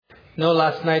No,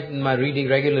 last night in my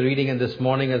regular reading, and this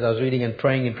morning as I was reading and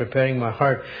praying and preparing my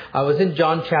heart, I was in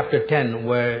John chapter 10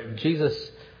 where Jesus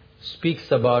speaks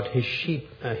about his sheep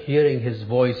hearing his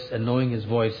voice and knowing his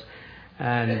voice,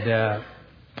 and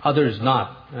others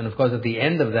not. And of course at the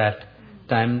end of that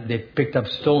time they picked up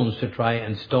stones to try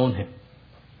and stone him.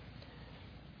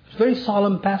 It's a very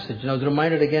solemn passage. And I was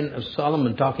reminded again of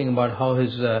Solomon talking about how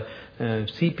his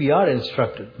CPR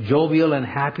instructor, jovial and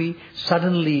happy,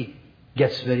 suddenly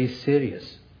gets very serious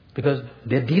because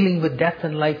they're dealing with death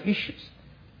and life issues.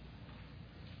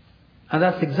 And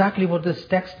that's exactly what this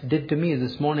text did to me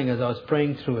this morning as I was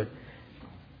praying through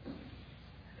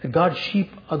it. God's sheep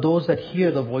are those that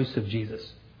hear the voice of Jesus.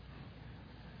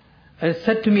 And it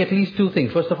said to me at least two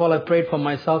things. First of all, I prayed for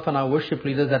myself and our worship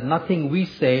leaders that nothing we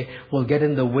say will get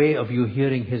in the way of you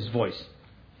hearing His voice.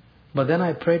 But then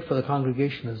I prayed for the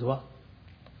congregation as well.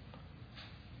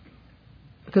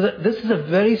 Because this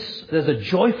is there's a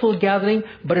joyful gathering,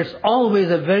 but it's always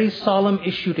a very solemn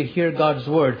issue to hear God's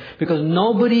Word. Because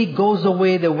nobody goes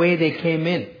away the way they came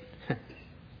in.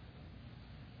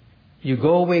 You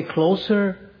go away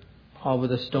closer or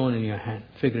with a stone in your hand,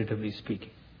 figuratively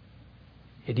speaking.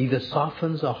 It either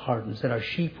softens or hardens. There are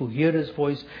sheep who hear His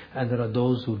voice and there are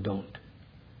those who don't.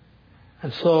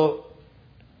 And so,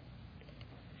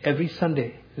 every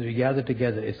Sunday as we gather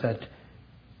together, it's that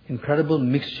incredible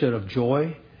mixture of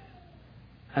joy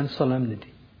and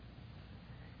solemnity.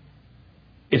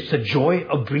 It's the joy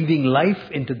of breathing life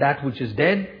into that which is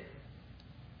dead,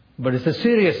 but it's the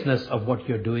seriousness of what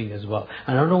you're doing as well.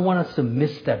 And I don't want us to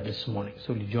miss that this morning.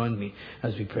 So will you join me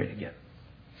as we pray together?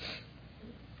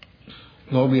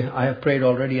 Lord, I have prayed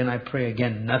already and I pray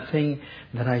again. Nothing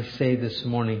that I say this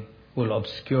morning will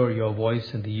obscure your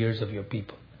voice in the ears of your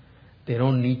people. They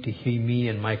don't need to hear me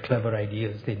and my clever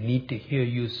ideas. They need to hear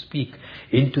you speak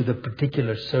into the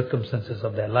particular circumstances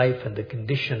of their life and the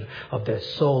condition of their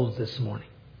souls this morning.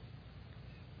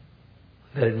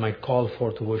 That it might call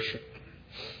forth worship.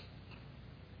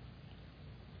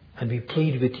 And we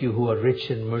plead with you who are rich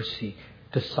in mercy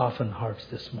to soften hearts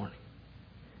this morning.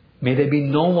 May there be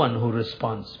no one who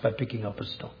responds by picking up a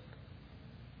stone.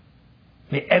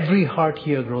 May every heart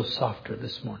here grow softer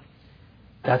this morning.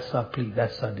 That's our plea.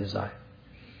 That's our desire.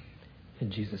 In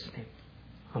Jesus' name.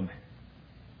 Amen.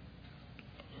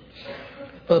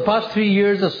 For the past 3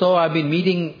 years or so, I've been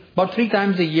meeting about 3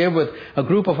 times a year with a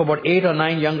group of about 8 or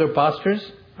 9 younger pastors.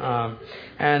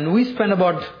 And we spend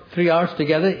about 3 hours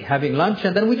together having lunch.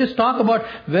 And then we just talk about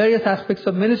various aspects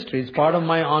of ministry. It's part of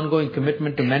my ongoing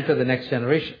commitment to mentor the next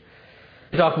generation.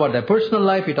 We talk about their personal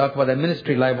life. We talk about their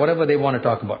ministry life. Whatever they want to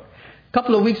talk about. A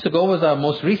couple of weeks ago was our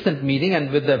most recent meeting,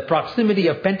 and with the proximity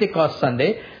of Pentecost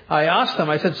Sunday, I asked them,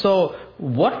 I said, so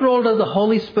what role does the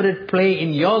Holy Spirit play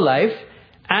in your life,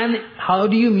 and how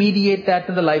do you mediate that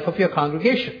in the life of your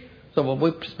congregation? So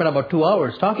we spent about 2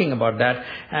 hours talking about that,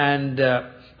 and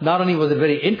not only was it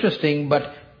very interesting,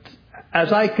 but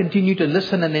as I continued to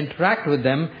listen and interact with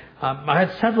them, I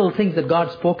had several things that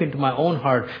God spoke into my own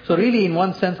heart. So really, in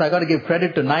one sense, I got to give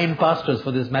credit to 9 pastors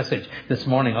for this message this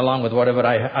morning, along with whatever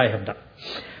I have done.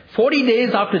 40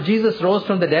 days after Jesus rose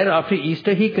from the dead, after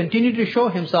Easter, He continued to show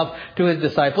Himself to His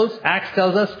disciples. Acts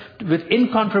tells us with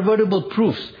incontrovertible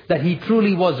proofs that He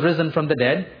truly was risen from the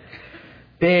dead.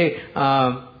 They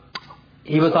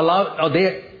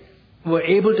were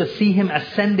able to see Him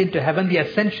ascend into heaven. The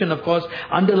ascension, of course,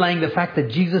 underlying the fact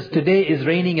that Jesus today is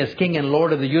reigning as King and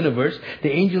Lord of the universe. The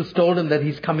angels told Him that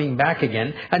He's coming back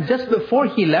again. And just before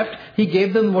He left, He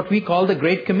gave them what we call the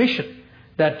Great Commission.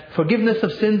 That forgiveness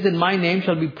of sins in my name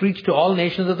shall be preached to all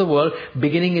nations of the world,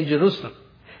 beginning in Jerusalem.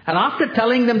 And after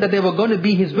telling them that they were going to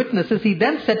be His witnesses, He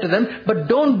then said to them, but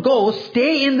don't go,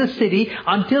 stay in the city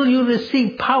until you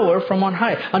receive power from on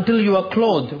high, until you are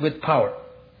clothed with power.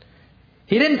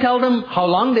 He didn't tell them how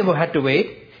long they had to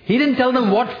wait. He didn't tell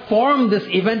them what form this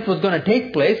event was going to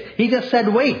take place. He just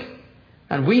said, wait.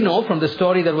 And we know from the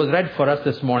story that was read for us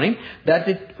this morning that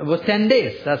it was 10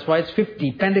 days. That's why it's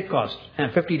 50, Pentecost,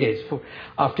 and 50 days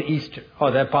after Easter,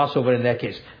 or their Passover in their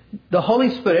case. The Holy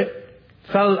Spirit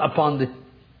fell upon the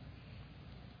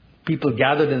people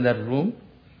gathered in that room.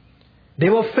 They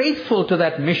were faithful to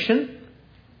that mission.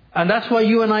 And that's why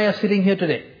you and I are sitting here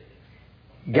today.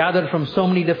 Gathered from so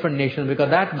many different nations,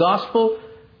 because that gospel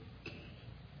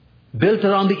built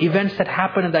around the events that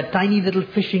happened in that tiny little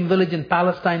fishing village in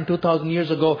Palestine 2,000 years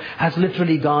ago has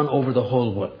literally gone over the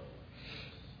whole world.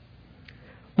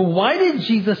 But why did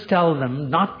Jesus tell them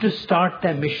not to start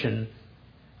their mission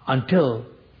until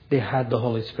they had the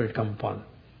Holy Spirit come upon them?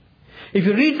 If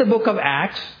you read the book of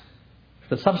Acts,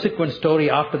 the subsequent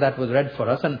story after that was read for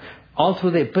us, and all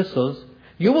through the epistles,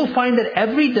 you will find that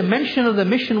every dimension of the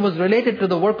mission was related to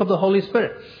the work of the Holy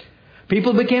Spirit.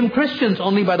 People became Christians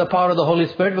only by the power of the Holy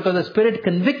Spirit because the Spirit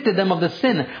convicted them of the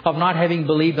sin of not having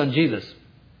believed on Jesus.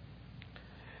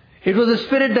 It was the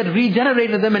Spirit that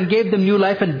regenerated them and gave them new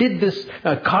life and did this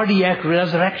cardiac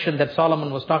resurrection that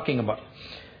Solomon was talking about.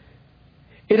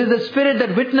 It is the Spirit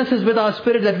that witnesses with our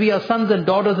spirit that we are sons and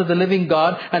daughters of the living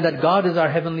God and that God is our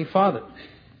Heavenly Father.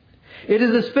 It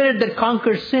is the Spirit that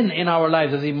conquers sin in our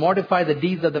lives as we mortify the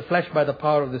deeds of the flesh by the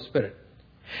power of the Spirit.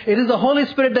 It is the Holy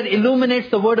Spirit that illuminates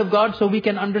the Word of God so we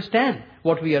can understand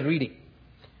what we are reading.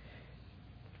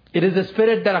 It is the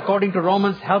Spirit that, according to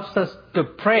Romans, helps us to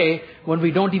pray when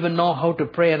we don't even know how to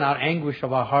pray and our anguish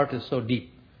of our heart is so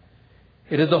deep.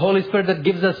 It is the Holy Spirit that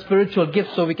gives us spiritual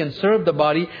gifts so we can serve the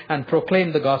body and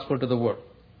proclaim the gospel to the world.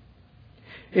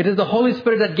 It is the Holy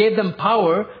Spirit that gave them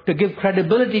power to give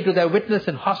credibility to their witness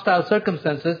in hostile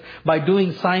circumstances by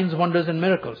doing signs, wonders, and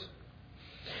miracles.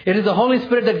 It is the Holy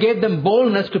Spirit that gave them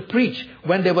boldness to preach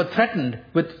when they were threatened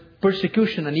with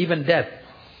persecution and even death.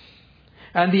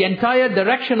 And the entire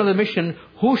direction of the mission,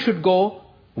 who should go,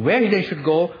 where they should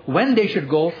go, when they should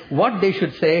go, what they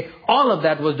should say, all of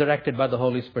that was directed by the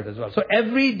Holy Spirit as well. So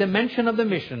every dimension of the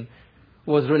mission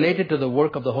was related to the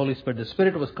work of the Holy Spirit. The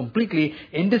Spirit was completely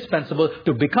indispensable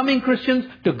to becoming Christians,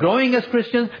 to growing as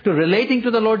Christians, to relating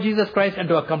to the Lord Jesus Christ, and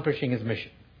to accomplishing His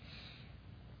mission.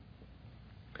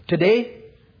 Today,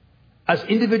 as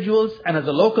individuals and as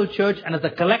a local church and as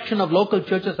a collection of local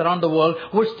churches around the world,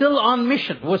 we're still on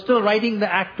mission. We're still writing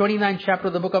the Act 29th chapter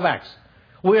of the book of Acts.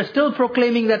 We are still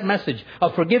proclaiming that message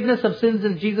of forgiveness of sins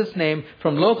in Jesus' name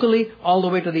from locally all the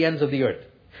way to the ends of the earth.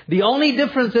 The only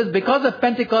difference is because of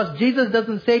Pentecost, Jesus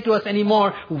doesn't say to us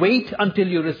anymore, wait until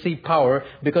you receive power,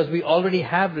 because we already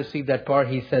have received that power.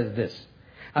 He says this,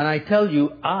 and I tell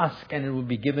you, ask and it will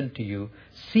be given to you.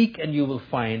 Seek and you will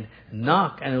find.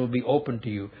 Knock and it will be opened to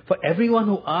you. For everyone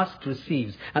who asks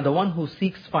receives, and the one who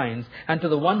seeks finds, and to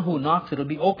the one who knocks it will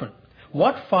be opened.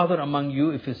 What father among you,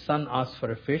 if his son asks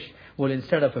for a fish, will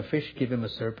instead of a fish give him a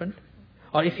serpent?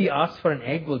 Or if he asks for an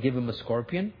egg, will give him a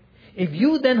scorpion? If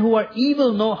you then who are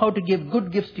evil know how to give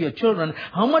good gifts to your children,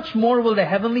 how much more will the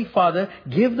Heavenly Father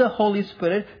give the Holy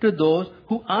Spirit to those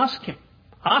who ask Him?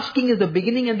 Asking is the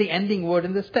beginning and the ending word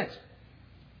in this text.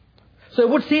 So it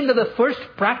would seem that the first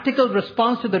practical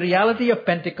response to the reality of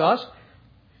Pentecost,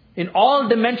 in all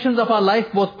dimensions of our life,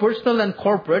 both personal and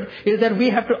corporate, is that we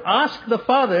have to ask the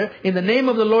Father in the name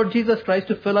of the Lord Jesus Christ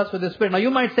to fill us with His Spirit. Now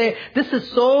you might say, this is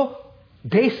so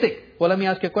basic. Well, let me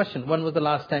ask you a question. When was the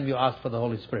last time you asked for the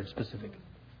Holy Spirit specifically?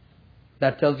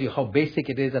 That tells you how basic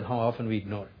it is and how often we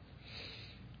ignore it.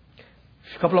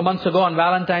 A couple of months ago on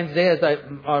Valentine's Day, as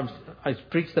I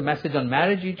preached the message on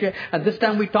marriage each year, and this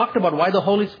time we talked about why the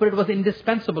Holy Spirit was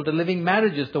indispensable to living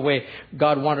marriages the way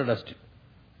God wanted us to.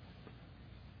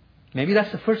 Maybe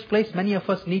that's the first place many of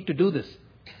us need to do this.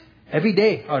 Every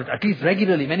day, or at least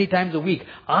regularly, many times a week,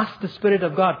 ask the Spirit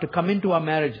of God to come into our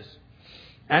marriages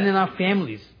and in our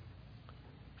families.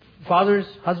 Fathers,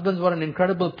 husbands, what an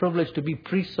incredible privilege to be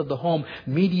priests of the home,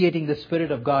 mediating the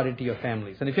Spirit of God into your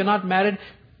families. And if you're not married,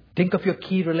 think of your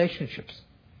key relationships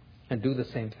and do the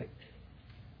same thing.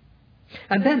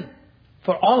 And then,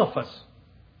 for all of us,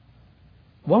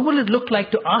 what will it look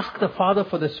like to ask the Father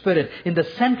for the Spirit in the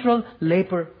central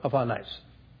labor of our lives?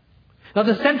 Now,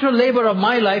 the central labor of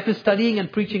my life is studying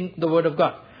and preaching the Word of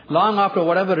God. Long after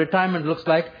whatever retirement looks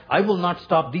like, I will not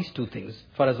stop these two things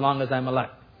for as long as I'm alive.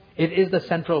 It is the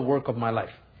central work of my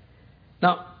life.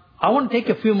 Now, I want to take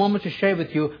a few moments to share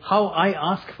with you how I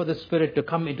ask for the Spirit to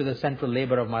come into the central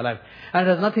labor of my life. And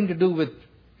it has nothing to do with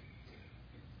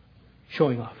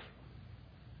showing off.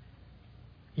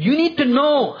 You need to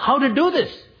know how to do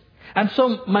this. And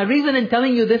so my reason in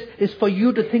telling you this is for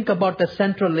you to think about the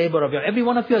central labor of every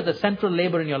one of you has a central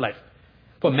labor in your life.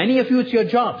 For many of you, it's your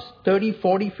jobs. 30,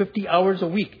 40, 50 hours a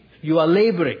week. You are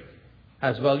laboring.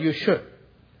 As well you should.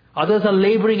 Others are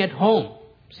laboring at home.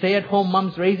 Stay-at-home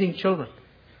moms raising children.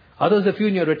 Others of you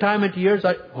in your retirement years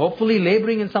are hopefully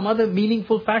laboring in some other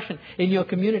meaningful fashion in your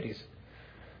communities.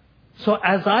 So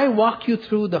as I walk you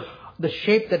through the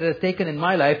shape that it has taken in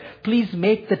my life, please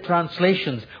make the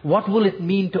translations. What will it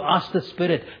mean to ask the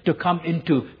Spirit to come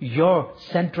into your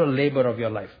central labor of your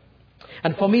life?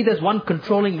 And for me, there's one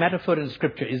controlling metaphor in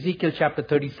Scripture, Ezekiel chapter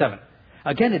 37.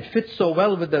 Again, it fits so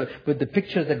well with the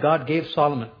pictures that God gave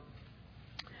Solomon.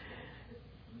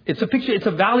 It's a picture, it's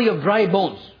a valley of dry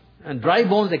bones. And dry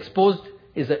bones exposed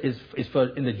is for,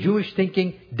 in the Jewish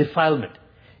thinking, defilement.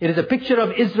 It is a picture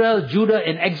of Israel, Judah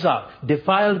in exile,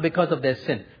 defiled because of their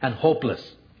sin and hopeless.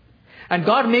 And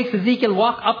God makes Ezekiel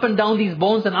walk up and down these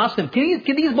bones and ask them,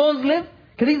 can these bones live?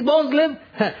 Can these bones live?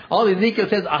 All Ezekiel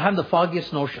says, I have the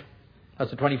foggiest notion.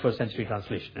 That's the 21st century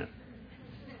translation.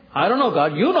 I don't know,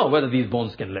 God. You know whether these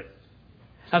bones can live.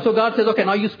 And so God says, okay,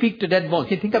 now you speak to dead bones.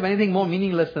 Can you think of anything more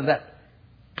meaningless than that?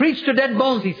 Preach to dead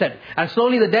bones, he said. And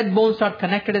slowly the dead bones start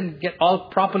connected and get all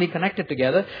properly connected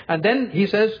together. And then he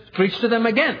says, preach to them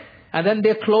again. And then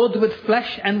they're clothed with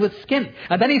flesh and with skin.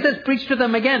 And then he says, preach to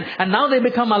them again. And now they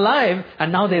become alive.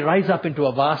 And now they rise up into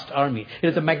a vast army. It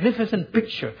is a magnificent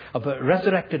picture of a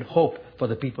resurrected hope for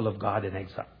the people of God in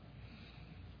exile.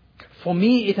 For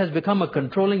me, it has become a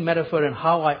controlling metaphor in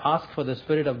how I ask for the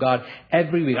Spirit of God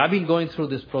every week. I've been going through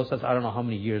this process, I don't know how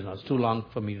many years now. It's too long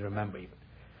for me to remember even.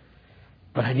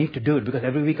 But I need to do it because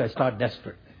every week I start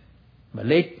desperate. But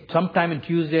sometime on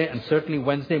Tuesday and certainly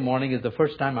Wednesday morning is the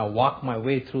first time I walk my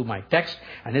way through my text.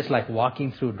 And it's like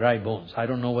walking through dry bones. I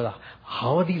don't know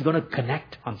how are these going to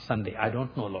connect on Sunday? I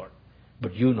don't know, Lord.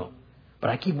 But you know. But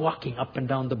I keep walking up and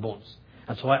down the bones.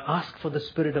 And so I ask for the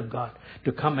Spirit of God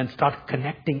to come and start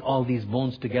connecting all these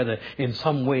bones together in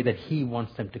some way that He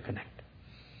wants them to connect.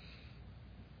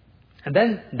 And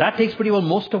then that takes pretty well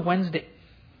most of Wednesday.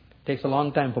 It takes a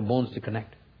long time for bones to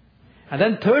connect. And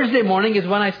then Thursday morning is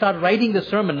when I start writing the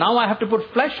sermon. Now I have to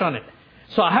put flesh on it.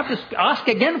 So I have to ask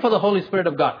again for the Holy Spirit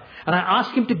of God. And I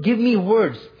ask Him to give me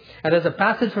words. And there's a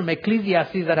passage from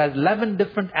Ecclesiastes that has 11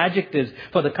 different adjectives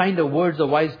for the kind of words a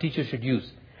wise teacher should use.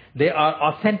 They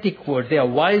are authentic words. They are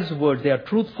wise words. They are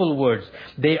truthful words.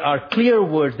 They are clear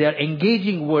words. They are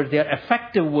engaging words. They are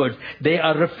effective words. They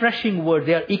are refreshing words.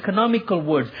 They are economical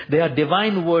words. They are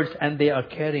divine words. And they are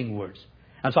caring words.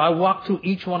 And so I walk through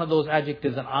each one of those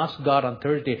adjectives and ask God on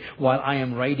Thursday while I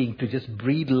am writing to just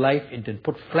breathe life into and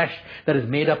put flesh that is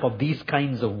made up of these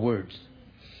kinds of words.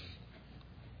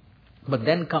 But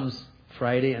then comes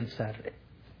Friday and Saturday.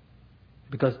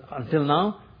 Because until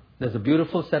now, there's a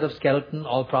beautiful set of skeleton,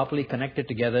 all properly connected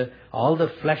together. All the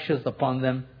flesh is upon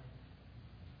them.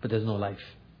 But there's no life.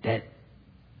 Dead.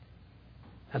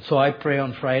 And so I pray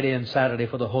on Friday and Saturday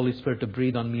for the Holy Spirit to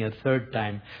breathe on me a third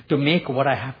time. To make what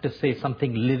I have to say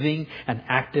something living and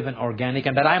active and organic.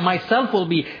 And that I myself will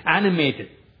be animated.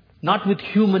 Not with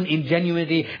human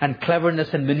ingenuity and cleverness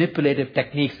and manipulative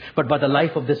techniques. But by the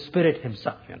life of the Spirit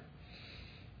Himself.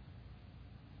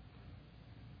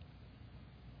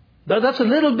 That's a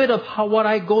little bit of what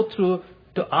I go through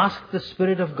to ask the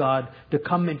Spirit of God to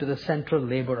come into the central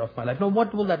labor of my life. Now,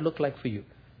 what will that look like for you?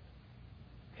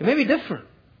 It may be different.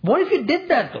 What if you did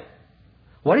that though?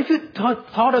 What if you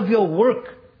thought of your work?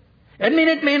 I mean,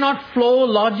 it may not flow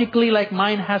logically like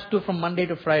mine has to from Monday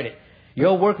to Friday.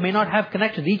 Your work may not have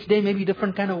connections. Each day may be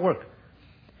different kind of work.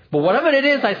 But whatever it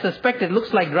is, I suspect it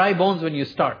looks like dry bones when you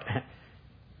start.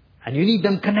 And you need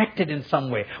them connected in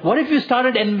some way. What if you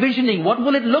started envisioning what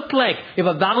will it look like if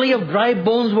a valley of dry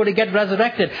bones were to get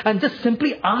resurrected? And just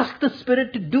simply ask the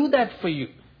Spirit to do that for you.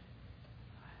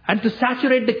 And to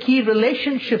saturate the key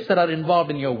relationships that are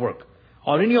involved in your work.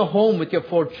 Or in your home with your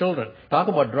 4 children. Talk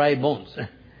about dry bones.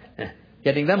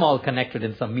 Getting them all connected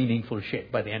in some meaningful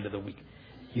shape by the end of the week.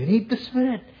 You need the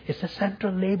Spirit. It's the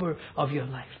central labor of your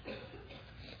life.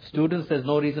 Students, there's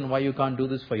no reason why you can't do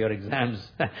this for your exams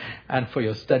and for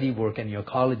your study work and your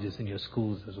colleges and your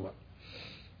schools as well.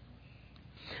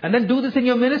 And then do this in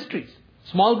your ministries.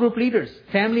 Small group leaders,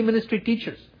 family ministry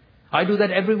teachers. I do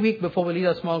that every week before we lead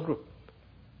a small group.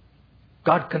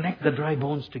 God, connect the dry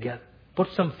bones together.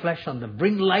 Put some flesh on them.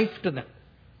 Bring life to them.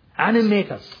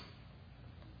 Animate us.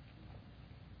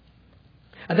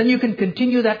 And then you can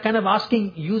continue that kind of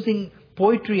asking using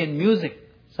poetry and music.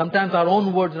 Sometimes our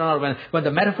own words are not. When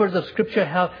the metaphors of Scripture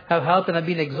have helped and have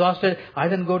been exhausted, I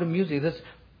then go to music. This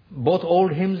both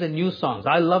old hymns and new songs.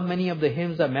 I love many of the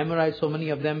hymns. I memorized so many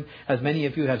of them, as many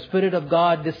of you have. Spirit of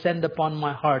God, descend upon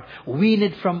my heart. Wean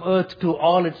it from earth to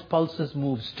all its pulses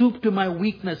move. Stoop to my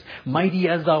weakness, mighty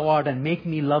as thou art, and make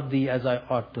me love thee as I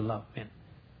ought to love men.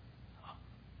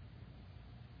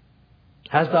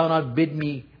 Hast thou not bid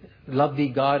me love thee,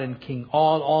 God and King,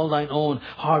 all thine own,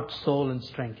 heart, soul, and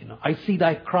strength. I see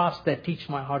thy cross that teach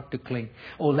my heart to cling.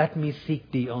 Oh, let me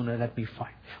seek thee, oh, let me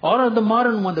find. Or the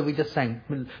modern one that we just sang,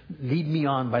 lead me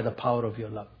on by the power of your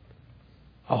love.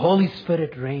 A Holy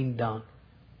Spirit rain down.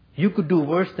 You could do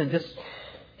worse than just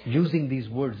using these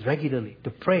words regularly to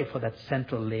pray for that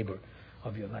central labor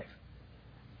of your life.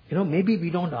 Maybe we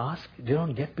don't ask, they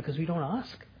don't get because we don't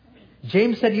ask.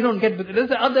 James said you don't get, there's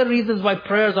other reasons why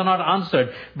prayers are not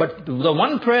answered. But the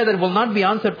one prayer that will not be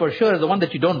answered for sure is the one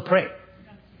that you don't pray.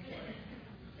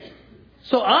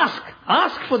 So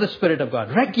ask for the Spirit of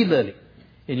God regularly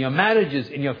in your marriages,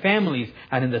 in your families,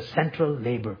 and in the central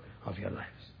labor of your lives.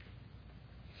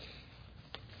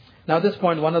 Now at this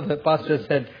point, one of the pastors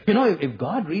said, if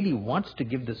God really wants to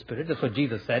give the Spirit, that's what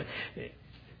Jesus said,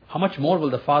 how much more will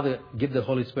the Father give the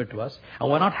Holy Spirit to us? And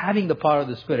we're not having the power of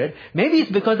the Spirit. Maybe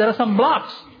it's because there are some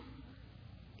blocks.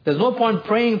 There's no point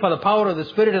praying for the power of the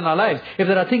Spirit in our lives if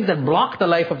there are things that block the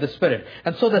life of the Spirit.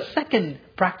 And so the second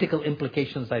practical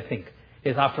implications, I think,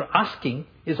 is after asking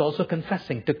is also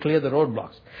confessing to clear the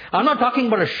roadblocks. I'm not talking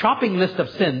about a shopping list of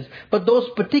sins, but those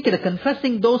particular,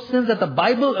 confessing those sins that the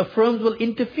Bible affirms will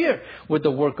interfere with the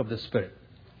work of the Spirit.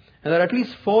 And there are at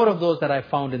least 4 of those that I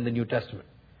found in the New Testament.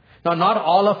 Now, not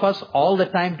all of us all the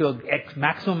time to a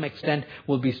maximum extent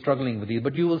will be struggling with these,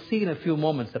 but you will see in a few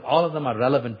moments that all of them are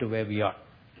relevant to where we are.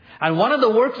 And one of the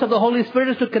works of the Holy Spirit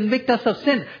is to convict us of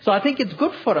sin. So I think it's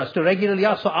good for us to regularly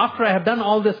ask. So after I have done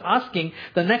all this asking,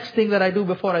 the next thing that I do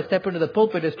before I step into the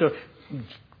pulpit is to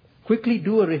quickly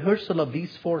do a rehearsal of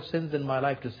these 4 sins in my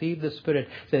life to see if the Spirit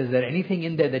says, is there anything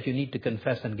in there that you need to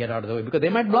confess and get out of the way? Because they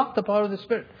might block the power of the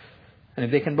Spirit. And if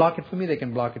they can block it for me, they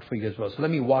can block it for you as well. So let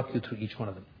me walk you through each one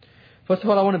of them. First of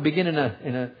all, I want to begin in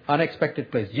an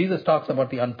unexpected place. Jesus talks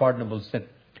about the unpardonable sin.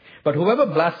 But whoever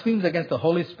blasphemes against the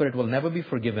Holy Spirit will never be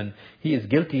forgiven. He is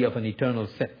guilty of an eternal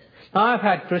sin. Now, I've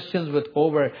had Christians with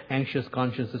over-anxious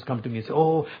consciences come to me and say,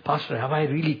 oh, Pastor, have I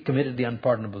really committed the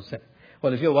unpardonable sin?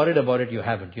 Well, if you're worried about it, you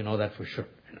haven't. You know that for sure.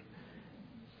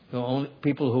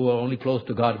 People who are only close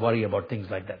to God worry about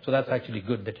things like that. So that's actually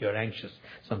good that you're anxious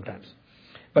sometimes.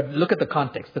 But look at the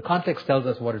context. The context tells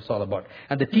us what it's all about.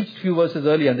 And the few verses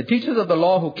earlier, and the teachers of the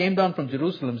law who came down from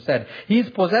Jerusalem said, he is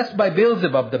possessed by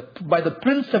Beelzebub, by the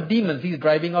prince of demons. He's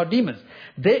driving out demons.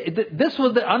 This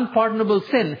was the unpardonable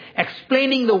sin,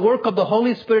 explaining the work of the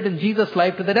Holy Spirit in Jesus'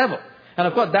 life to the devil. And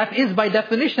of course, that is by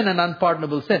definition an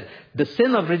unpardonable sin. The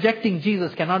sin of rejecting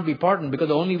Jesus cannot be pardoned because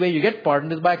the only way you get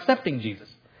pardoned is by accepting Jesus.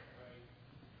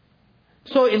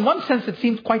 So in one sense, it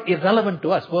seems quite irrelevant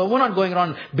to us. Well, we're not going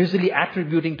around busily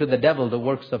attributing to the devil the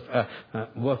works of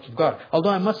God.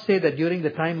 Although I must say that during the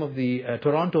time of the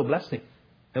Toronto blessing,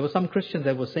 there were some Christians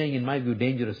that were saying, in my view,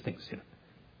 dangerous things.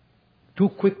 Too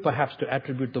quick, perhaps, to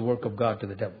attribute the work of God to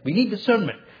the devil. We need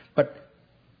discernment. But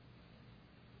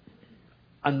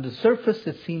on the surface,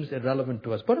 it seems irrelevant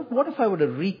to us. But what if I were to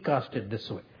recast it this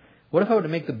way? What if I were to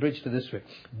make the bridge to this way?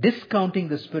 Discounting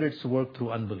the Spirit's work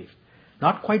through unbelief.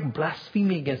 Not quite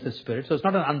blaspheming against the Spirit. So it's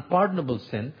not an unpardonable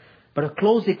sin. But a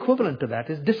close equivalent to that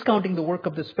is discounting the work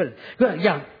of the Spirit.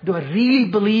 Yeah, do I really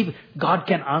believe God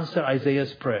can answer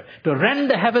Isaiah's prayer? To rend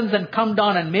the heavens and come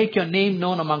down and make your name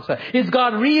known amongst us. Is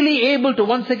God really able to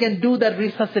once again do that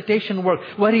resuscitation work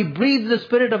where He breathes the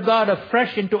Spirit of God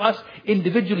afresh into us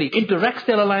individually, into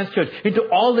Rexdale Alliance Church, into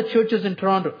all the churches in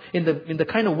Toronto, in the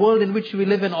kind of world in which we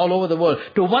live in all over the world,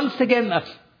 to once again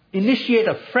initiate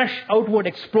a fresh outward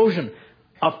explosion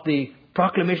of the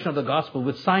proclamation of the gospel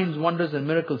with signs, wonders and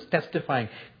miracles testifying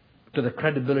to the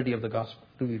credibility of the gospel.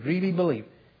 Do we really believe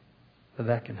that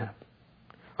that can happen?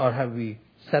 Or have we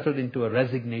settled into a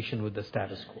resignation with the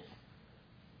status quo?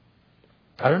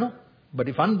 I don't know. But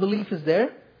if unbelief is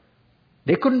there,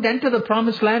 they couldn't enter the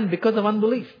promised land because of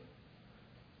unbelief.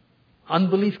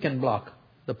 Unbelief can block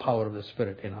the power of the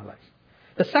Spirit in our life.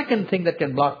 The second thing that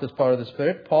can block this power of the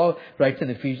Spirit, Paul writes in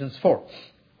Ephesians 4.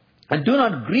 And do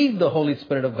not grieve the Holy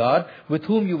Spirit of God, with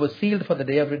whom you were sealed for the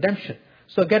day of redemption.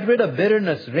 So get rid of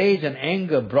bitterness, rage and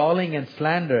anger, brawling and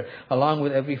slander, along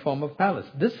with every form of malice.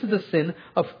 This is the sin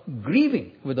of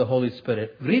grieving with the Holy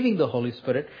Spirit, grieving the Holy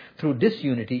Spirit through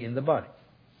disunity in the body.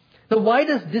 Now, why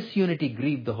does disunity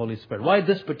grieve the Holy Spirit? Why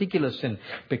this particular sin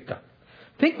picked up?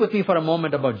 Think with me for a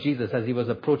moment about Jesus as He was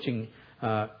approaching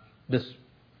this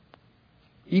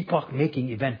epoch-making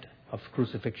event of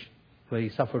crucifixion, where He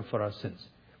suffered for our sins.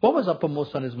 What was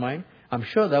uppermost on His mind? I'm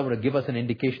sure that would give us an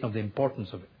indication of the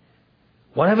importance of it.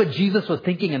 Whatever Jesus was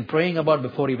thinking and praying about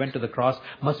before He went to the cross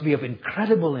must be of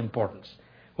incredible importance.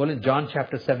 Well, in John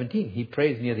chapter 17, He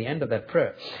prays near the end of that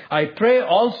prayer, I pray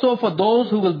also for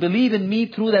those who will believe in me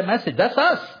through their message. That's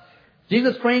us.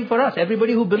 Jesus praying for us,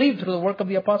 everybody who believed through the work of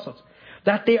the apostles.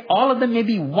 That they, all of them may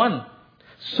be one,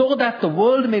 so that the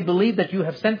world may believe that you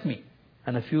have sent me.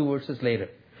 And a few verses later,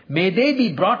 may they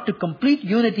be brought to complete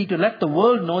unity to let the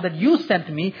world know that you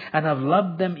sent me and have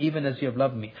loved them even as you have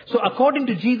loved me. So according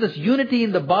to Jesus, unity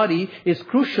in the body is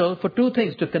crucial for two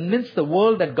things. To convince the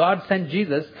world that God sent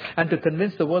Jesus and to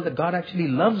convince the world that God actually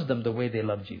loves them the way they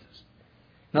love Jesus.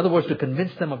 In other words, to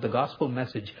convince them of the gospel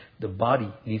message, the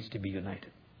body needs to be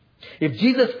united. If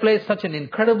Jesus placed such an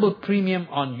incredible premium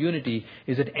on unity,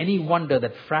 is it any wonder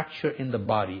that fracture in the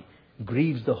body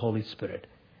grieves the Holy Spirit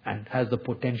and has the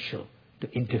potential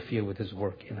to interfere with His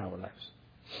work in our lives?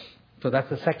 So that's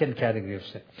the second category of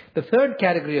sin. The third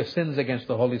category of sins against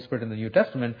the Holy Spirit in the New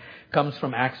Testament comes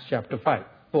from Acts chapter 5.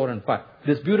 4 and 5.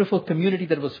 This beautiful community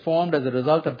that was formed as a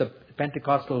result of the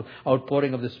Pentecostal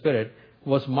outpouring of the Spirit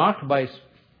was marked by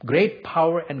great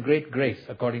power and great grace,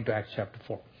 according to Acts chapter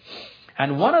 4.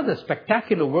 And one of the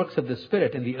spectacular works of the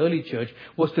Spirit in the early church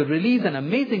was to release an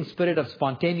amazing spirit of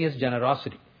spontaneous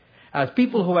generosity. As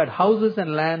people who had houses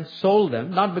and land sold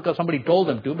them, not because somebody told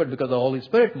them to, but because the Holy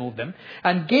Spirit moved them,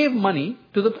 and gave money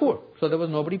to the poor. So there was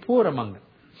nobody poor among them.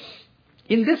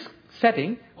 In this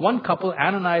setting, one couple,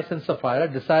 Ananias and Sapphira,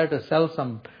 decided to sell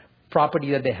some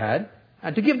property that they had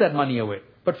and to give that money away.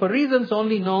 But for reasons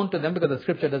only known to them, because the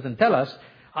scripture doesn't tell us,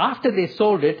 after they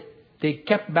sold it, they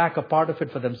kept back a part of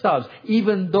it for themselves,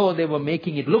 even though they were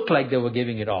making it look like they were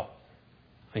giving it all.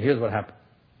 And here's what happened.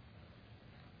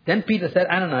 Then Peter said,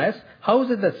 Ananias, how is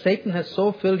it that Satan has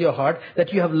so filled your heart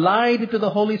that you have lied to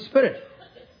the Holy Spirit?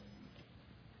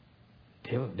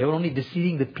 They were only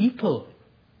deceiving the people.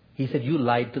 He said, you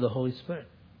lied to the Holy Spirit.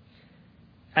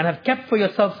 And have kept for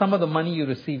yourself some of the money you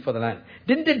received for the land.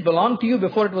 Didn't it belong to you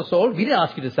before it was sold? We didn't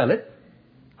ask you to sell it.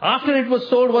 After it was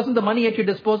sold, wasn't the money at your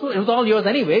disposal? It was all yours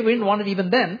anyway. We didn't want it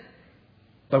even then.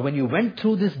 But when you went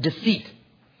through this deceit,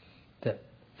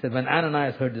 said when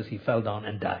Ananias heard this, he fell down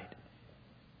and died.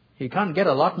 You can't get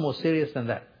a lot more serious than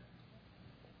that.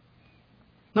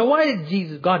 Now, why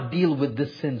did God deal with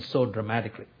this sin so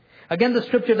dramatically? Again, the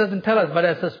scripture doesn't tell us, but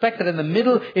I suspect that in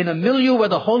a milieu where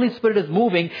the Holy Spirit is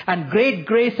moving and great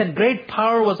grace and great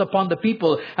power was upon the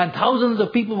people and thousands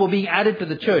of people were being added to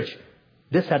the church,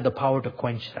 this had the power to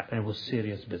quench that, and it was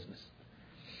serious business.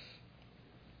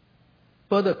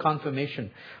 Further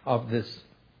confirmation of this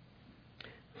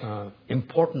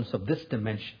importance of this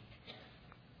dimension,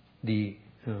 the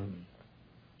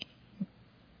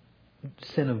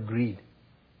sin of greed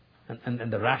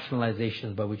and the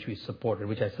rationalizations by which we support it,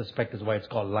 which I suspect is why it's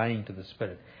called lying to the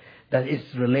Spirit, that is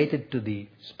related to the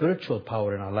spiritual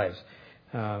power in our lives.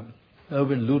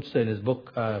 Erwin Lutzer, in his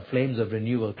book Flames of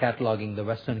Renewal, cataloging the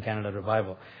Western Canada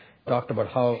revival, talked about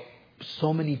how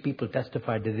so many people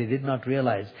testified that they did not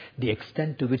realize the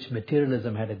extent to which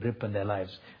materialism had a grip on their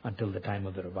lives until the time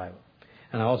of the revival.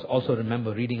 And I also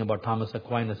remember reading about Thomas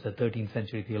Aquinas, the 13th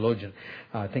century theologian.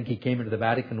 I think he came into the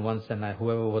Vatican once, and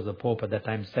whoever was the Pope at that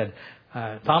time said,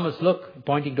 Thomas, look,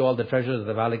 pointing to all the treasures of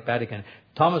the Vatican,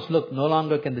 Thomas, look, no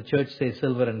longer can the church say,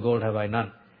 silver and gold have I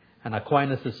none. And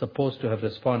Aquinas is supposed to have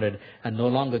responded, and no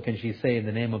longer can she say, in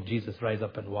the name of Jesus, rise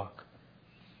up and walk.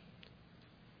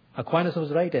 Aquinas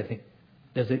was right, I think.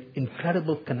 There's an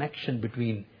incredible connection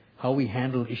between how we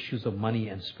handle issues of money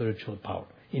and spiritual power,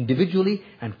 individually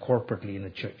and corporately in the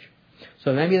church.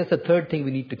 So maybe that's the third thing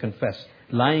we need to confess,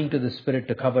 lying to the Spirit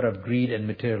to cover up greed and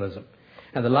materialism.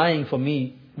 And the lying for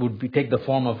me would take the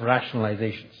form of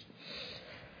rationalizations.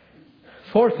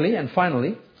 Fourthly and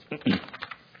finally,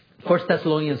 1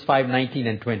 Thessalonians 5:19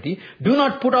 and 20, do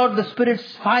not put out the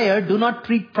Spirit's fire, do not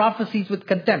treat prophecies with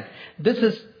contempt. This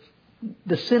is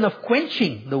the sin of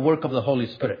quenching the work of the Holy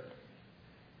Spirit.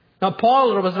 Now,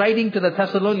 Paul was writing to the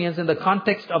Thessalonians in the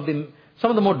context of some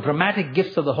of the more dramatic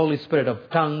gifts of the Holy Spirit, of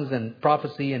tongues and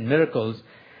prophecy and miracles.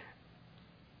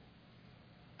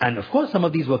 And of course, some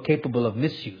of these were capable of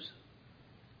misuse.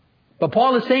 But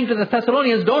Paul is saying to the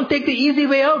Thessalonians, don't take the easy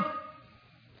way out.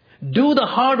 Do the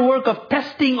hard work of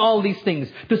testing all these things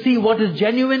to see what is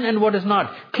genuine and what is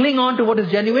not. Cling on to what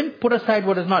is genuine, put aside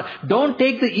what is not. Don't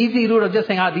take the easy route of just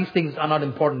saying, these things are not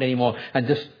important anymore, and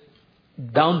just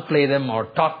downplay them or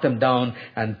talk them down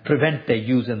and prevent their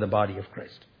use in the body of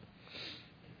Christ.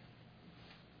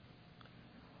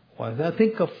 Well, as I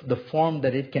think of the form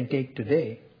that it can take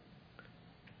today,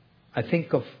 I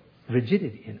think of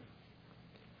rigidity.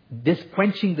 This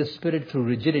quenching the Spirit through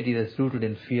rigidity that's rooted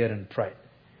in fear and pride.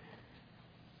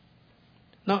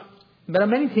 Now, there are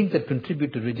many things that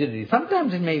contribute to rigidity.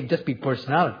 Sometimes it may just be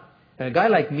personality. A guy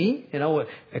like me,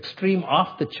 extreme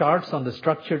off the charts on the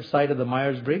structured side of the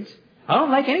Myers-Briggs, I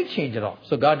don't like any change at all.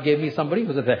 So God gave me somebody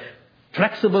who's at the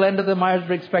flexible end of the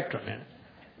Myers-Briggs spectrum.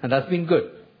 And that's been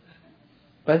good.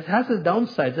 But it has its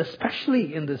downsides,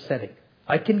 especially in this setting.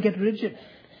 I can get rigid.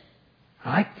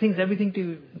 I like things, everything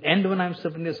to end when I'm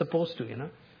supposed to,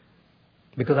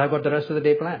 because I've got the rest of the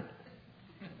day planned.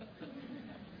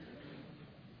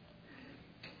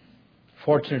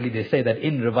 Fortunately, they say that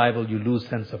in revival you lose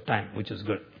sense of time, which is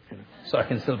good. So I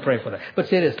can still pray for that. But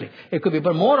seriously, it could be.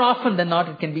 But more often than not,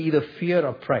 it can be either fear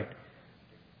or pride.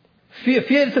 Fear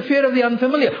is the fear of the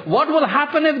unfamiliar. What will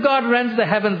happen if God rends the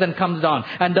heavens and comes down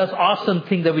and does awesome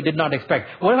things that we did not expect?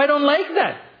 What if I don't like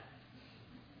that?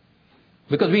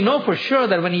 Because we know for sure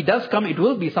that when He does come, it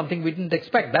will be something we didn't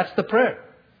expect. That's the prayer.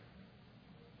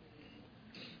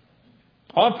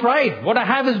 Or pride. What I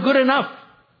have is good enough.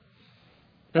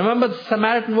 Remember the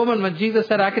Samaritan woman when Jesus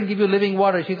said, I can give you living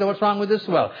water. She said, what's wrong with this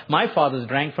well? My fathers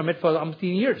drank from it for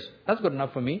umpteen years. That's good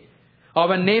enough for me. Or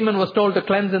when Naaman was told to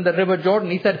cleanse in the river Jordan,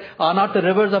 he said, are not the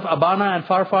rivers of Abana and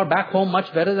far, far back home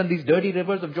much better than these dirty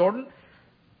rivers of Jordan?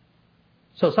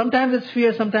 So sometimes it's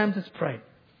fear, sometimes it's pride.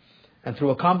 And through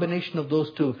a combination of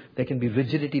those two, there can be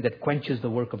rigidity that quenches the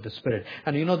work of the Spirit.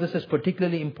 And you know, this is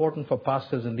particularly important for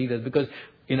pastors and leaders because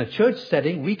in a church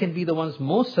setting, we can be the ones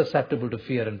most susceptible to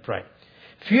fear and pride.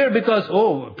 Fear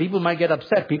because, people might get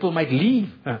upset. People might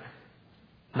leave.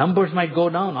 Numbers might go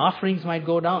down. Offerings might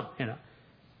go down.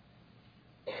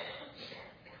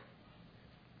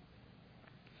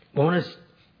 We want to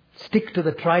stick to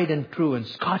the tried and true and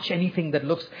scotch anything that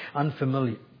looks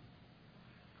unfamiliar.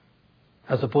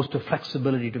 As opposed to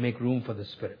flexibility to make room for the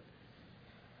Spirit.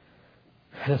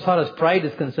 And as far as pride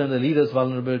is concerned, the leader's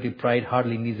vulnerability, pride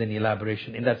hardly needs any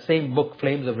elaboration. In that same book,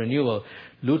 Flames of Renewal,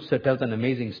 Lutzer tells an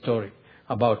amazing story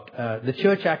about the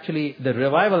church the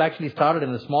revival actually started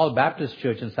in a small Baptist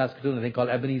church in Saskatoon, they call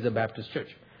Ebenezer Baptist Church.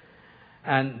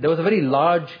 And there was a very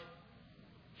large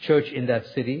church in that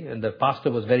city, and the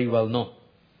pastor was very well known.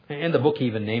 In the book, he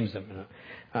even names him.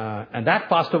 And that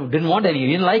pastor he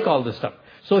didn't like all this stuff.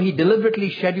 So he deliberately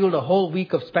scheduled a whole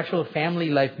week of special family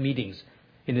life meetings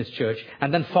in his church,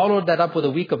 and then followed that up with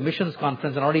a week of missions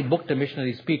conference and already booked a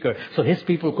missionary speaker, so his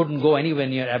people couldn't go anywhere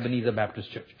near Ebenezer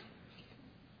Baptist Church.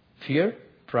 Fear?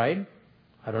 Pride?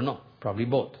 I don't know. Probably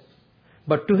both.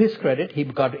 But to his credit, he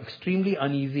got extremely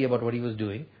uneasy about what he was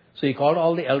doing. So he called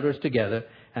all the elders together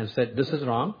and said, this is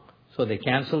wrong. So they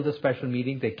canceled the special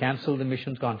meeting. They canceled the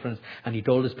missions conference. And he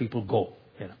told his people, go.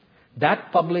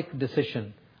 That public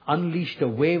decision unleashed a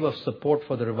wave of support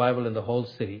for the revival in the whole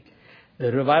city.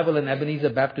 The revival in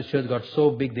Ebenezer Baptist Church got so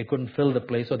big they couldn't fill the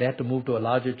place. So they had to move to a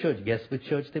larger church. Guess which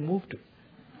church they moved to?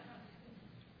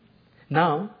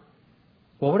 Now,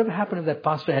 what would have happened if that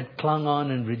pastor had clung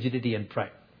on in rigidity and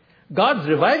pride? God's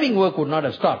reviving work would not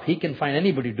have stopped. He can find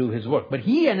anybody to do his work. But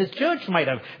he and his church might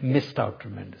have missed out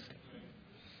tremendously.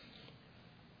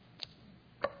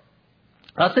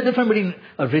 That's the difference between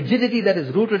a rigidity that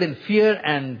is rooted in fear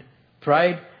and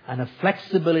pride and a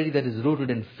flexibility that is rooted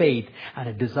in faith and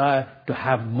a desire to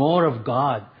have more of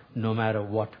God no matter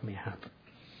what may happen.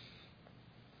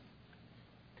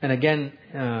 And again,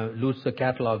 Lutzer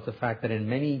catalogs the fact that in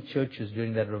many churches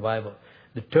during that revival,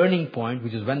 the turning point,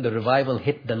 which is when the revival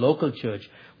hit the local church,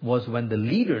 was when the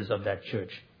leaders of that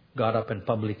church got up and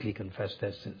publicly confessed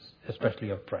their sins, especially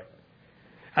of pride.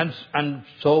 And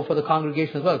so for the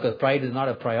congregation as well, because pride is not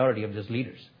a priority of just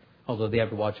leaders, although they have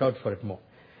to watch out for it more.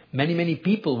 Many, many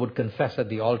people would confess at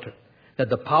the altar that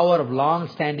the power of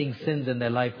long-standing sins in their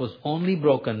life was only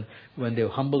broken when they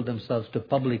humbled themselves to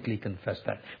publicly confess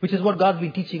that. Which is what God's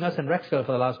been teaching us in Rexdale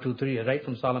for the last 2-3 years, right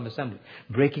from Solemn Assembly.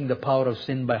 Breaking the power of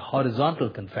sin by horizontal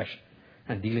confession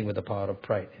and dealing with the power of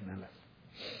pride in our life.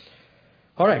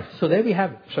 Alright, so there we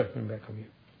have it. Sorry, I'm back from you.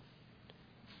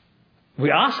 We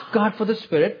ask God for the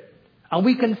Spirit and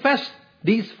we confess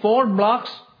these 4 blocks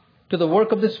to the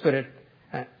work of the Spirit.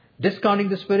 Discounting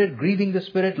the Spirit, grieving the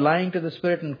Spirit, lying to the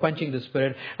Spirit, and quenching the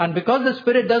Spirit. And because the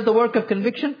Spirit does the work of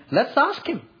conviction, let's ask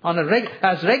Him.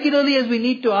 As regularly as we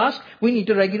need to ask, we need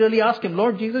to regularly ask Him,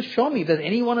 Lord Jesus, show me if there's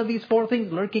any one of these 4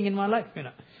 things lurking in my life.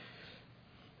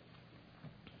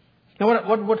 Now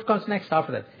what comes next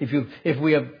after that? If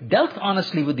we have dealt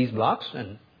honestly with these blocks,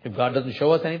 and if God doesn't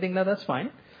show us anything, that's fine.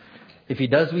 If He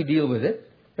does, we deal with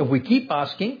it. If we keep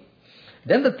asking,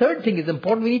 then the third thing is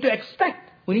important. We need to expect.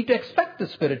 We need to expect the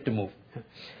Spirit to move.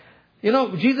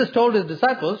 Jesus told His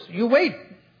disciples, you wait.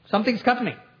 Something's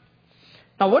coming.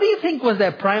 Now, what do you think was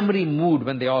their primary mood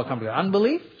when they all come together?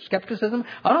 Unbelief? Skepticism?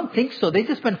 I don't think so. They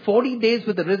just spent 40 days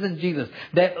with the risen Jesus.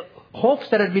 Their hopes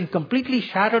that had been completely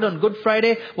shattered on Good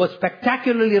Friday were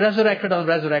spectacularly resurrected on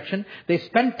resurrection. They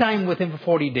spent time with Him for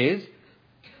 40 days.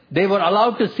 They were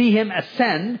allowed to see Him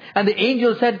ascend. And the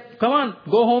angel said, come on,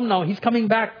 go home now. He's coming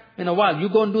back in a while. You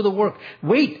go and do the work.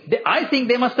 Wait. I think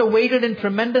they must have waited in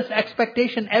tremendous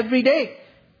expectation every day.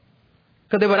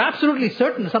 Because they were absolutely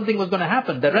certain something was going to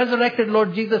happen. The resurrected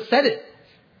Lord Jesus said it.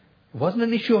 It wasn't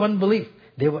an issue of unbelief.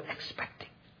 They were expecting.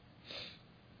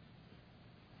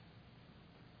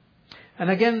 And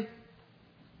again,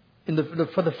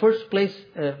 for the first place,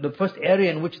 the first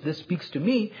area in which this speaks to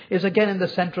me is again in the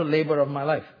central labor of my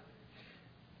life.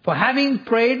 For having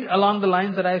prayed along the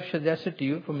lines that I've suggested to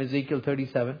you from Ezekiel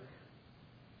 37,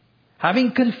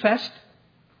 having confessed,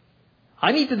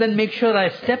 I need to then make sure I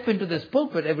step into this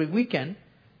pulpit every weekend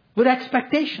with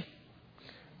expectation.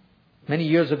 Many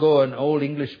years ago, an old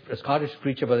Scottish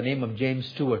preacher by the name of James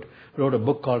Stewart wrote a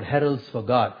book called Heralds for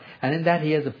God. And in that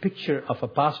he has a picture of a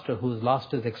pastor who's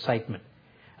lost his excitement.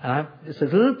 And it's a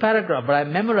little paragraph, but I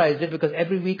memorized it because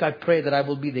every week I pray that I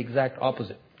will be the exact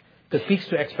opposite. It speaks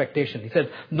to expectation. He says,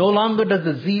 no longer does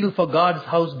the zeal for God's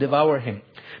house devour him.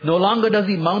 No longer does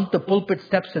he mount the pulpit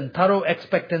steps in thorough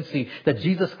expectancy that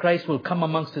Jesus Christ will come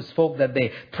amongst his folk that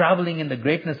day, traveling in the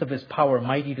greatness of his power,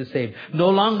 mighty to save. No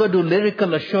longer do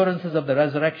lyrical assurances of the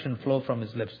resurrection flow from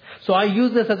his lips. So I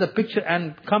use this as a picture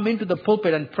and come into the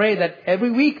pulpit and pray that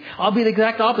every week I'll be the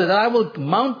exact opposite. That I will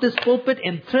mount this pulpit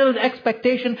in thrilled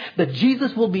expectation that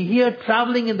Jesus will be here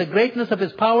traveling in the greatness of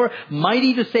his power,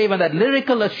 mighty to save, and that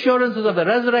lyrical assurances of the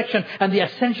resurrection and the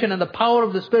ascension and the power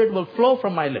of the Spirit will flow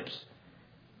from my lips.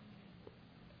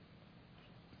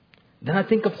 Then I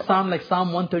think of Psalm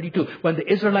 132. When the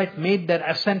Israelites made their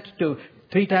ascent to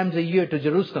 3 times a year to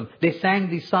Jerusalem, they sang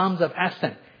these Psalms of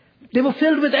ascent. They were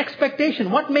filled with expectation.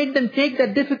 What made them take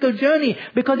that difficult journey?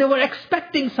 Because they were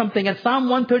expecting something. And Psalm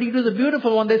 132 is a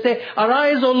beautiful one. They say,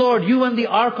 arise, O Lord, you and the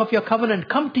ark of your covenant.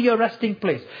 Come to your resting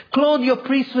place. Clothe your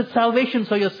priests with salvation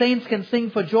so your saints can sing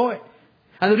for joy.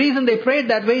 And the reason they prayed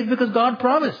that way is because God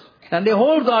promised. And they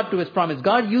hold God to his promise.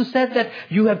 God, you said that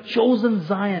you have chosen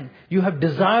Zion. You have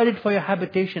desired it for your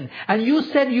habitation. And you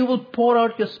said you will pour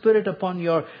out your Spirit upon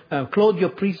clothe your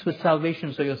priests with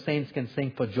salvation so your saints can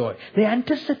sing for joy. They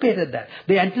anticipated that.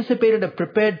 They anticipated a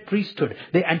prepared priesthood.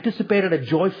 They anticipated a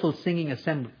joyful singing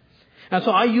assembly. And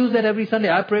so I use that every Sunday.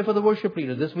 I pray for the worship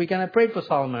leaders. This weekend I prayed for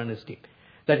Solomon and his team.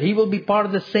 That he will be part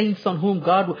of the saints on whom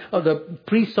God, or the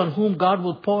priests on whom God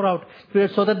will pour out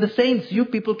Spirit so that the saints, you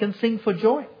people, can sing for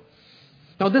joy.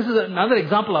 Now this is another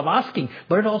example of asking,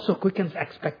 but it also quickens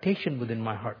expectation within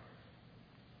my heart.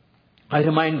 I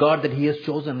remind God that he has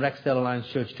chosen Rexdale Alliance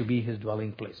Church to be his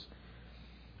dwelling place.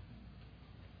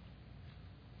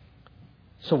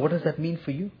 So what does that mean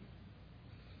for you?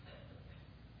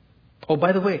 Oh,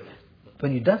 by the way,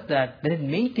 when he does that, then it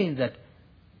maintains that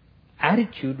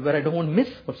attitude where I don't want to miss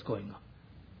what's going on.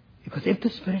 Because if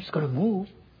the Spirit's going to move,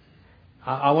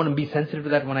 I want to be sensitive to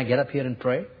that when I get up here and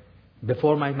pray.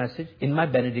 Before my message, in my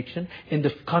benediction, in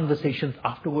the conversations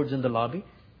afterwards in the lobby,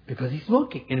 because he's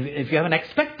working. And if you have an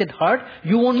expected heart,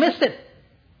 you won't miss it.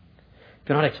 If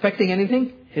you're not expecting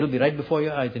anything, it'll be right before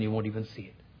your eyes and you won't even see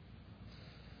it.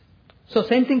 So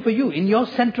same thing for you, in your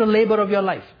central labor of your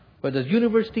life. Whether it's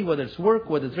university, whether it's work,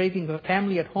 whether it's raising a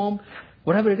family at home,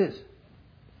 whatever it is.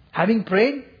 Having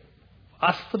prayed,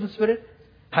 asked for the Spirit,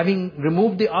 having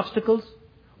removed the obstacles,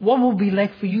 what would it be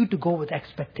like for you to go with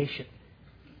expectation?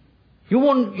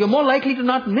 You're more likely to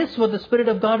not miss what the Spirit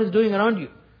of God is doing around you.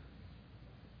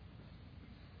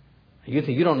 You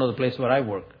think, you don't know the place where I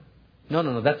work.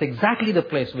 No. That's exactly the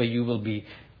place where you will be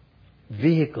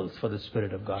vehicles for the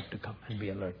Spirit of God to come and be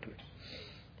alert to it.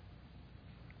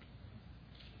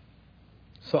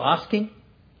 So asking,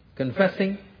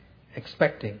 confessing,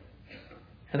 expecting.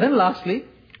 And then lastly,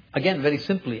 again very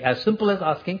simply, as simple as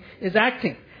asking, is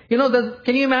acting.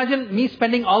 Can you imagine me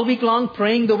spending all week long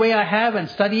praying the way I have and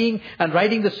studying and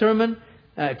writing the sermon,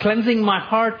 cleansing my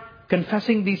heart,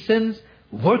 confessing these sins,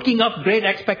 working up great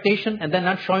expectation and then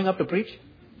not showing up to preach?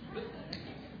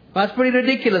 That's pretty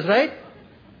ridiculous, right?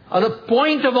 The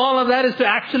point of all of that is to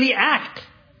actually act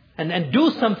and do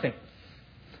something.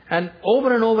 And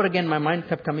over again, my mind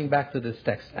kept coming back to this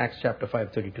text, Acts chapter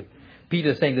 5:32.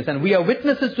 Peter is saying this, and we are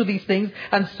witnesses to these things,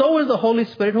 and so is the Holy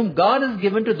Spirit whom God has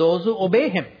given to those who obey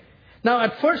him. Now,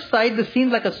 at first sight, this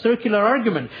seems like a circular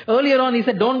argument. Earlier on, he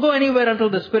said, don't go anywhere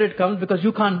until the Spirit comes because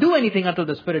you can't do anything until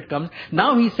the Spirit comes.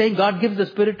 Now he's saying God gives the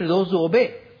Spirit to those who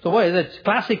obey. So what is it?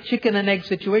 Classic chicken and egg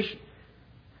situation.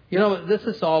 This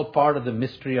is all part of the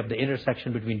mystery of the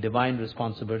intersection between divine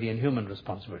responsibility and human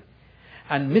responsibility.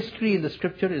 And mystery in the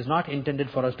Scripture is not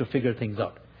intended for us to figure things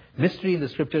out. Mystery in the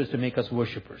Scripture is to make us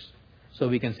worshippers. So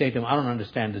we can say to him, I don't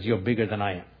understand this. You're bigger than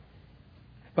I am.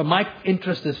 But my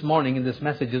interest this morning in this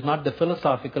message is not the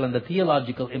philosophical and the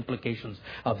theological implications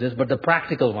of this, but the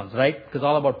practical ones, right? Because it's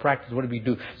all about practice. What do we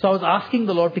do? So I was asking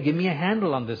the Lord to give me a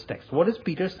handle on this text. What is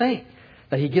Peter saying?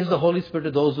 That he gives the Holy Spirit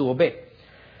to those who obey.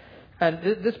 And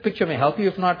this picture may help you.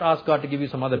 If not, ask God to give you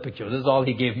some other picture. This is all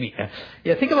he gave me.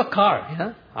 Think of a car.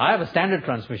 Yeah? I have a standard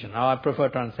transmission. Now I prefer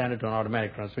standard to an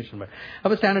automatic transmission. But I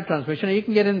have a standard transmission. And you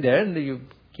can get in there and you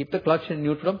keep the clutch in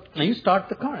neutral. And you start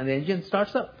the car and the engine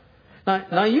starts up.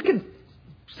 Now you can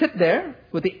sit there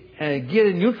with the gear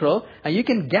in neutral and you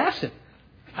can gas it.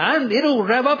 And it'll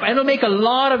rev up and it'll make a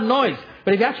lot of noise.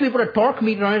 But if you actually put a torque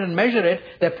meter on it and measure it,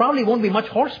 there probably won't be much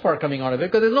horsepower coming out of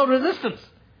it because there's no resistance.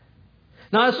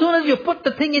 Now as soon as you put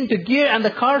the thing into gear and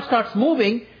the car starts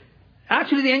moving,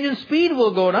 actually the engine speed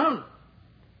will go down.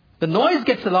 The noise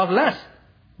gets a lot less.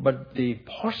 But the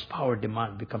horsepower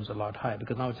demand becomes a lot higher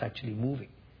because now it's actually moving.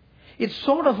 It's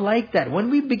sort of like that. When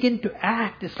we begin to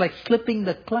act, it's like slipping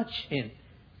the clutch in.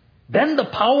 Then the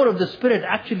power of the Spirit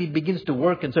actually begins to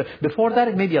work. And so before that,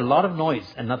 it may be a lot of noise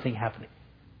and nothing happening.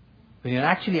 When you're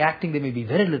actually acting, there may be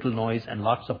very little noise and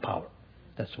lots of power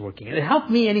that's working. And it helped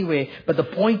me anyway, but the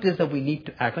point is that we need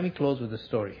to act. Let me close with a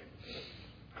story.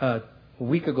 A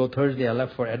week ago, Thursday, I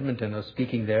left for Edmonton. I was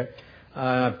speaking there.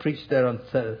 I preached there on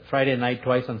Friday night,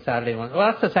 twice on Saturday. Well,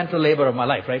 that's the central labor of my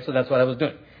life, right? So that's what I was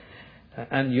doing.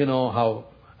 And you know how,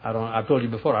 I've told you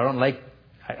before,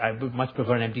 I would much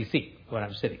prefer an empty seat when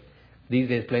I'm sitting. These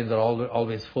days, planes are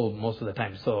always full most of the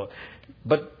time.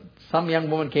 But some young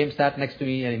woman came, sat next to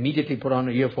me, and immediately put on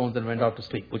her earphones and went off to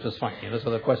sleep, which was fine. So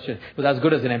the question was as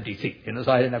good as an empty seat. So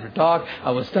I didn't have to talk.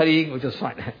 I was studying, which was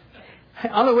fine.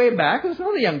 On the way back, there was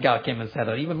another young gal came and sat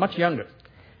there, even much younger.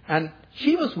 And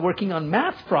she was working on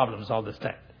math problems all this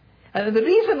time. And the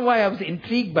reason why I was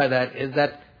intrigued by that is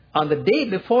that on the day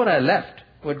before I left,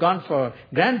 we'd gone for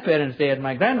Grandparents' Day at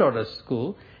my granddaughter's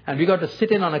school, and we got to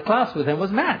sit in on a class with him,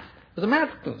 was math. It was a math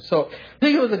class. So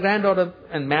he was a granddaughter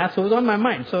and math, so it was on my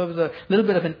mind. So it was a little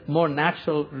bit of a more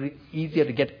natural, easier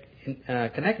to get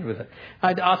connected with her.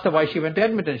 I asked her why she went to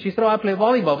Edmonton. She said, I play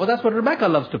volleyball. Well, that's what Rebecca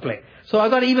loves to play. So I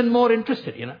got even more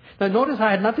interested, Now notice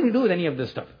I had nothing to do with any of this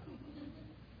stuff.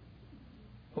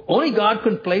 Only God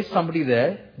could place somebody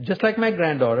there, just like my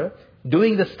granddaughter,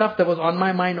 doing the stuff that was on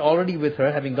my mind already with her,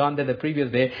 having gone there the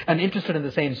previous day, and interested in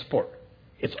the same sport.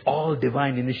 It's all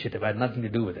divine initiative. I had nothing to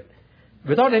do with it.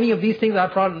 Without any of these things,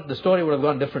 the story would have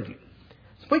gone differently.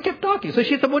 So we kept talking. So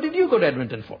she said, what did you go to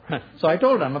Edmonton for? So I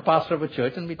told her, I'm a pastor of a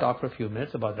church, and we talked for a few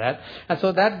minutes about that. And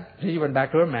so she went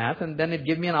back to her math, and then it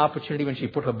gave me an opportunity when she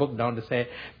put her book down to say,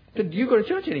 did you go to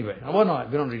church anyway? Well, no,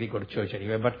 we don't really go to church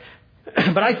anyway, but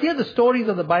I hear the stories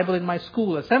of the Bible in my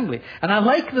school assembly, and I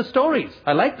like the stories.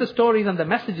 I like the stories and the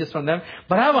messages from them,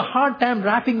 but I have a hard time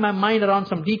wrapping my mind around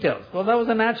some details. Well, that was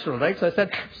a natural, right? So I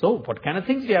said, so what kind of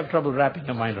things do you have trouble wrapping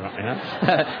your mind around?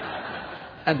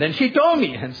 And then she told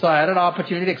me, and so I had an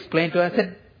opportunity to explain to her. I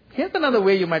said, here's another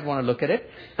way you might want to look at it.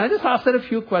 And I just asked her a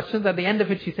few questions. At the end of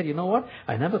it, she said, you know what?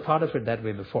 I never thought of it that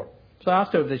way before. So I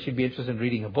asked her if she'd be interested in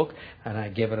reading a book, and I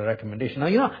gave her a recommendation.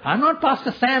 Now, I'm not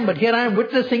Pastor Sam, but here I am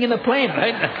witnessing in a plane,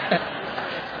 right?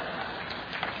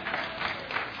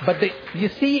 But you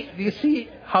see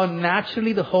how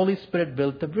naturally the Holy Spirit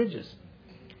built the bridges.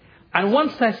 And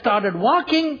once I started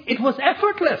walking, it was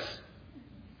effortless.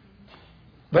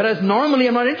 Whereas normally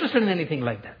I'm not interested in anything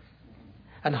like that.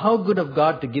 And how good of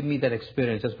God to give me that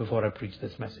experience just before I preach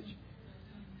this message.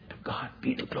 To God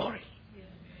be the glory.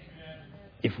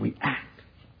 If we act.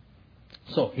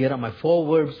 So here are my 4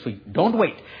 words for you. Don't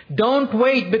wait. Don't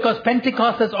wait because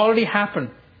Pentecost has already happened.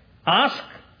 Ask,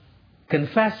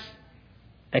 confess,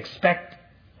 expect,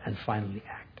 and finally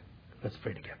act. Let's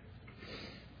pray together.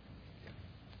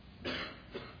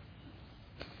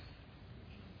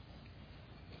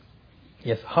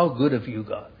 Yes, how good of you,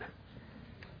 God,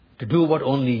 to do what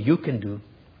only you can do,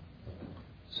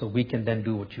 so we can then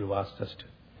do what you've asked us to.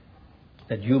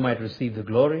 That you might receive the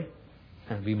glory,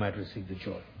 and we might receive the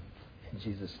joy. In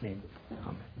Jesus' name,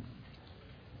 amen.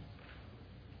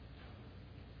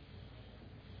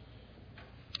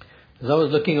 As I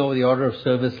was looking over the order of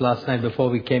service last night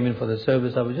before we came in for the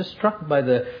service, I was just struck by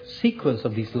the sequence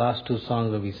of these last 2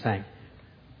 songs that we sang.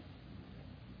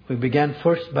 We began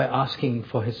first by asking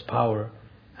for His power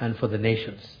and for the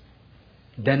nations.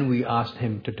 Then we asked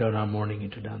Him to turn our mourning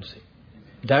into dancing.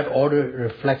 That order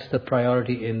reflects the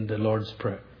priority in the Lord's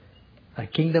Prayer. Thy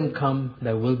kingdom come,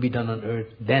 thy will be done on earth,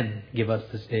 then give us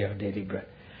this day our daily bread.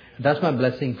 That's my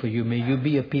blessing for you. May you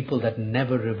be a people that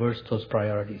never reverse those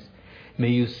priorities. May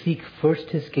you seek first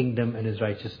His kingdom and His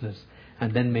righteousness,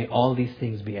 and then may all these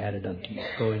things be added unto you.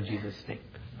 Go in Jesus' name.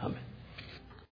 Amen.